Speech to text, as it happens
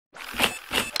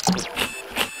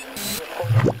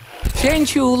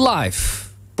Change Your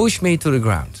Life. Push Me to the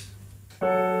Ground.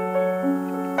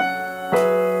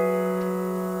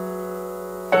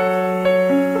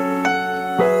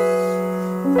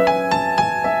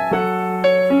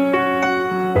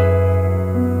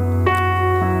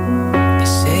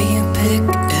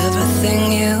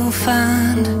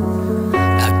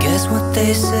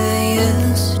 They say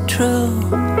is true.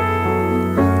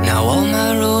 Now all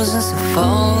my roses have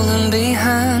fallen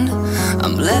behind.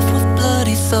 I'm left with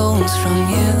bloody thorns from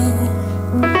you.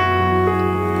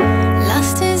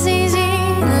 Lust is easy,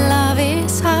 love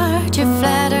is hard. You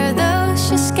flatter those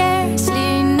you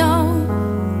scarcely know.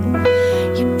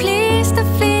 You please the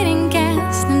fleeting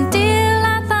guest and deal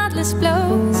out thoughtless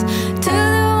blows to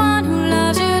the one who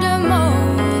loves you the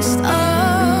most.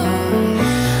 Oh,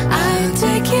 I'll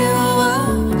take you.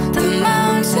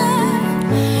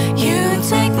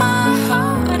 Take my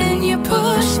heart and you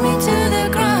push me to the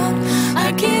ground.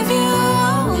 I give you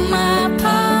all my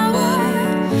power.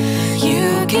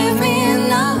 You give me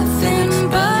nothing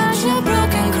but your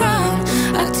broken crown.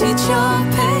 I teach your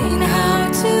pain how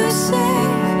to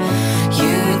sing.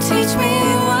 You teach me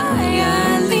why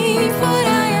I leave what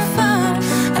I have found.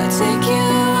 I take you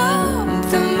up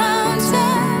the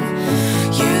mountain.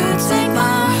 You take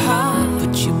my heart,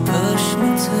 but you push me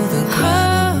to the ground.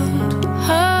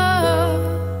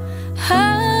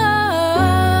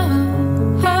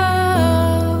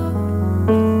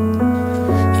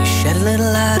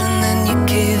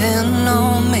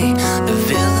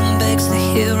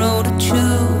 Hero to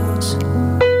choose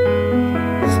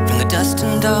from the dust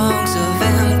and dogs of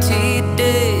empty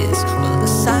days. Well, the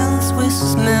silence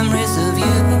whispers memories of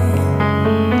you.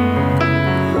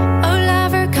 Oh,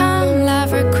 lover, come,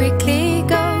 lover, quickly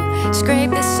go.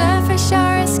 Scrape the surface,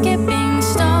 you're a skipping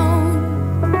stone.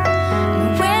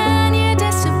 When you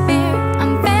disappear,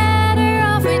 I'm better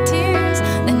off with tears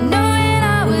than knowing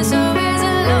I was always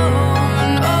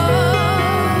alone. Oh,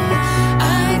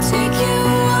 I take you.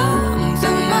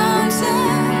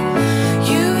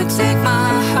 Take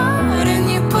my heart and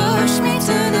you push me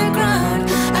to the ground.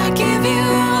 I give you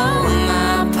all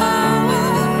my power.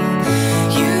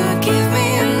 You give me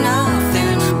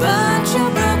nothing but your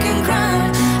broken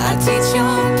crown. I teach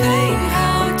your pain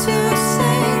how to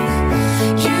sing.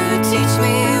 You teach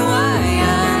me why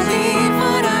I leave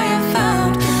what I have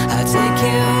found. I take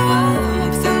you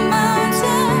up the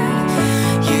mountain.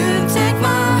 You take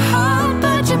my heart,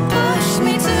 but you push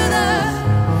me to the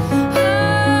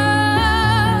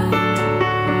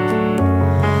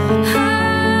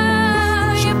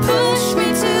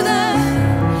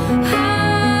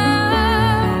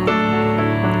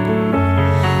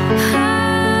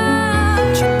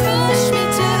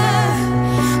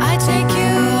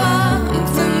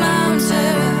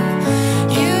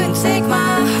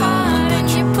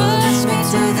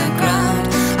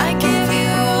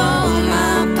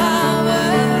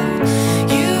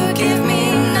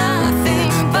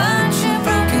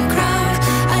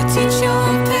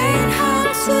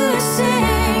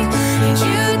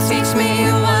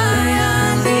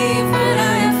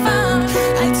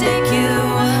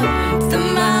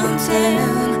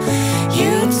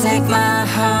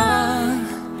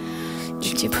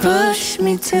push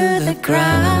me to the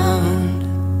ground.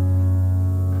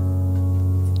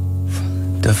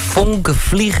 De vonken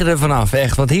vliegen er vanaf,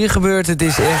 echt. Wat hier gebeurt, het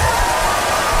is echt...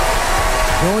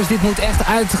 Jongens, dit moet echt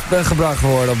uitgebracht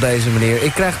worden op deze manier.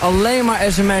 Ik krijg alleen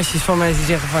maar sms'jes van mensen die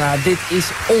zeggen van... Nou, dit is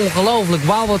ongelooflijk,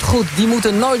 wauw, wat goed. Die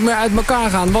moeten nooit meer uit elkaar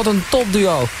gaan. Wat een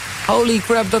topduo. Holy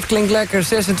crap, dat klinkt lekker.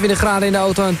 26 graden in de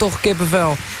auto en toch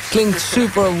kippenvel. Klinkt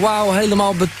super, wauw,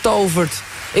 helemaal betoverd.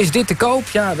 Is dit te koop?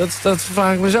 Ja, dat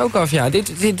vraag ik me zo ook af. Ja, dit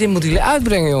moeten jullie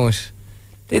uitbrengen, jongens.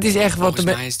 Dit is echt wat...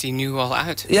 Volgens mij is die nu al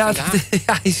uit. Ja,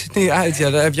 hij is nu uit. Ja,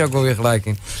 daar heb je ook wel weer gelijk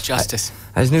in. Justice.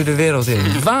 Hij is nu de wereld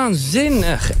in.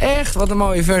 Waanzinnig. Echt, wat een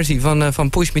mooie versie van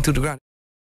Push Me to the Ground.